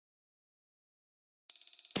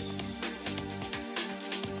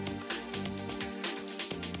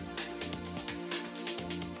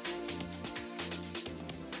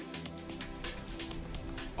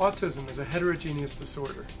Autism is a heterogeneous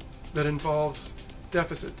disorder that involves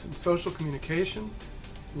deficits in social communication,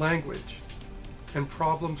 language, and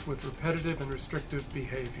problems with repetitive and restrictive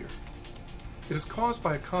behavior. It is caused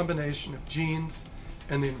by a combination of genes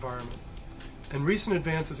and the environment. And recent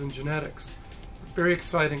advances in genetics, very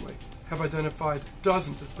excitingly, have identified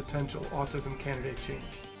dozens of potential autism candidate genes.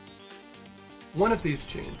 One of these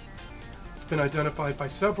genes has been identified by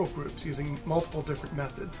several groups using multiple different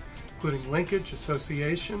methods, including linkage,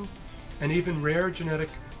 association, and even rare genetic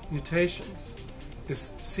mutations,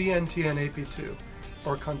 is CNTNAP2,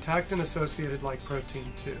 or contactin-associated like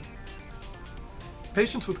protein 2.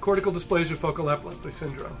 Patients with cortical dysplasia focal epilepsy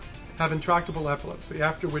syndrome have intractable epilepsy,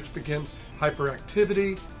 after which begins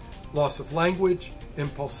hyperactivity, loss of language,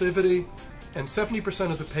 impulsivity, and 70%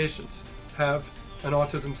 of the patients have an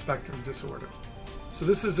autism spectrum disorder. So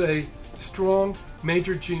this is a strong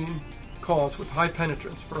major gene cause with high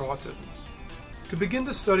penetrance for autism. To begin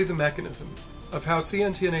to study the mechanism of how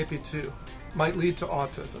CNTNAP2 might lead to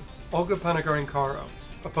autism, Olga Penagarikano,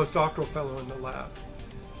 a postdoctoral fellow in the lab,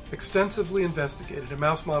 extensively investigated a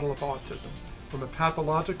mouse model of autism from a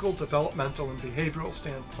pathological, developmental, and behavioral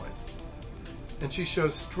standpoint. And she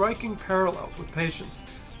shows striking parallels with patients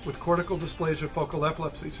with cortical dysplasia focal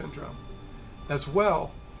epilepsy syndrome, as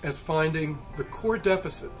well as finding the core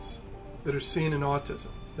deficits that are seen in autism.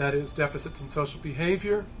 That is, deficits in social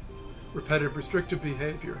behavior, repetitive restrictive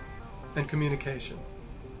behavior, and communication.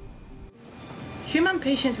 Human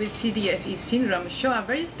patients with CDFE syndrome show a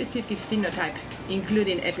very specific phenotype,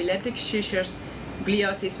 including epileptic seizures,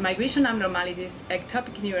 gliosis, migration abnormalities,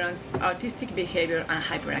 ectopic neurons, autistic behavior, and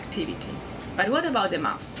hyperactivity. But what about the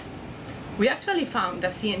mouse? We actually found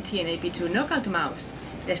that CNTNAP2 knockout mouse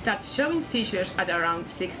starts showing seizures at around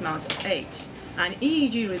 6 months of age, and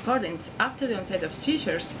EEG recordings after the onset of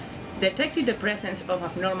seizures detected the presence of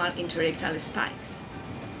abnormal interictal spikes.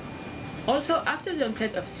 Also, after the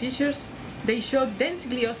onset of seizures, they showed dense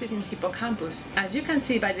gliosis in hippocampus, as you can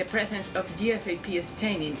see by the presence of GFAP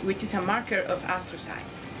staining, which is a marker of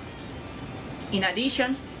astrocytes. In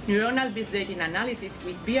addition, neuronal bit dating analysis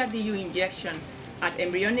with BRDU injection at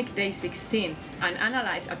embryonic day 16 and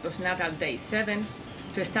analyzed at postnatal day 7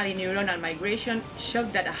 to study neuronal migration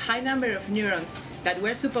showed that a high number of neurons that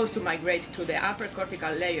were supposed to migrate to the upper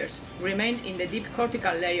cortical layers remained in the deep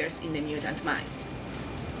cortical layers in the mutant mice.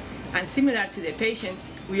 And similar to the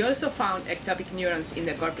patients, we also found ectopic neurons in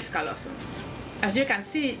the corpus callosum. As you can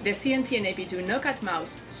see, the CNTNAP2 knockout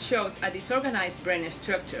mouse shows a disorganized brain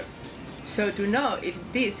structure. So to know if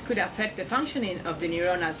this could affect the functioning of the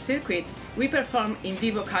neuronal circuits, we performed in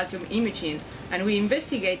vivo calcium imaging and we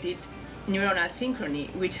investigated neuronal synchrony,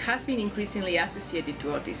 which has been increasingly associated to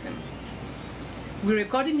autism. We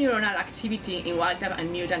recorded neuronal activity in wild-type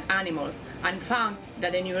and mutant animals and found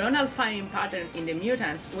that the neuronal firing pattern in the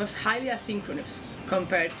mutants was highly asynchronous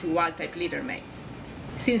compared to wild-type littermates.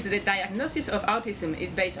 Since the diagnosis of autism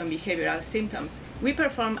is based on behavioral symptoms, we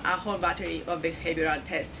performed a whole battery of behavioral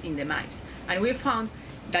tests in the mice, and we found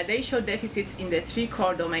that they showed deficits in the 3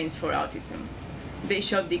 core domains for autism. They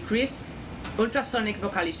showed decreased ultrasonic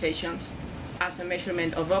vocalizations as a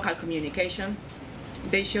measurement of vocal communication.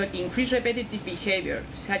 They showed increased repetitive behavior,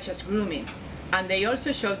 such as grooming, and they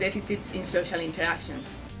also showed deficits in social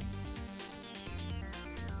interactions.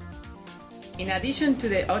 In addition to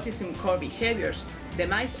the autism core behaviors, the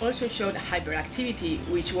mice also showed hyperactivity,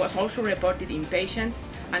 which was also reported in patients,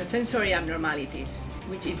 and sensory abnormalities,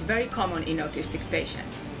 which is very common in autistic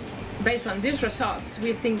patients. Based on these results,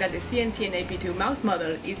 we think that the CNTNAP2 mouse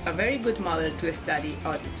model is a very good model to study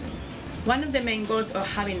autism. One of the main goals of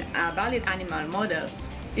having a valid animal model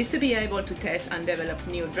is to be able to test and develop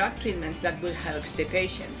new drug treatments that will help the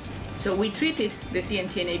patients. So we treated the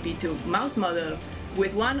CNTNAP2 mouse model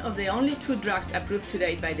with one of the only 2 drugs approved to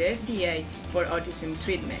date by the FDA for autism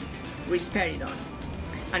treatment, risperidone.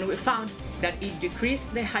 And we found that it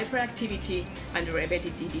decreased the hyperactivity and the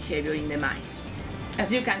repetitive behavior in the mice. As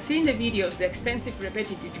you can see in the videos, the extensive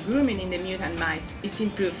repetitive grooming in the mutant mice is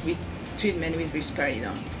improved with treatment with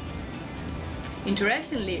risperidone.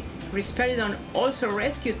 Interestingly, risperidone also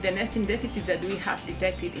rescued the nesting deficit that we have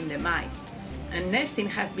detected in the mice. And nesting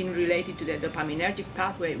has been related to the dopaminergic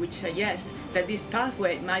pathway, which suggests that this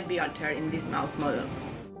pathway might be altered in this mouse model.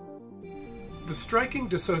 The striking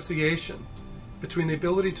dissociation between the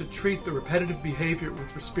ability to treat the repetitive behavior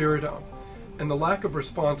with risperidone and the lack of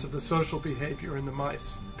response of the social behavior in the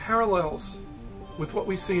mice parallels with what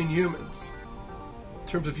we see in humans in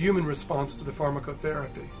terms of human response to the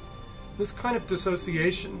pharmacotherapy. This kind of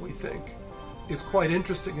dissociation, we think, is quite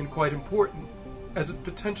interesting and quite important, as it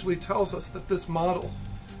potentially tells us that this model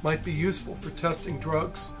might be useful for testing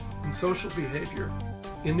drugs and social behavior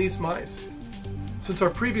in these mice. Since our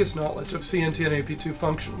previous knowledge of CNTNAP2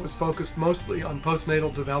 function was focused mostly on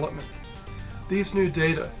postnatal development, these new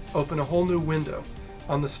data open a whole new window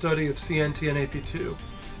on the study of CNTNAP2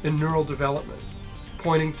 in neural development,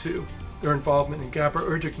 pointing to their involvement in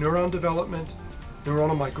GABAergic neuron development,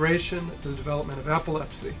 neuronal migration, the development of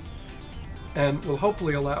epilepsy, and will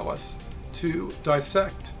hopefully allow us to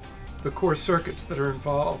dissect the core circuits that are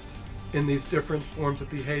involved in these different forms of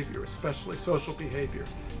behavior, especially social behavior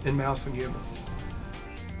in mouse and humans.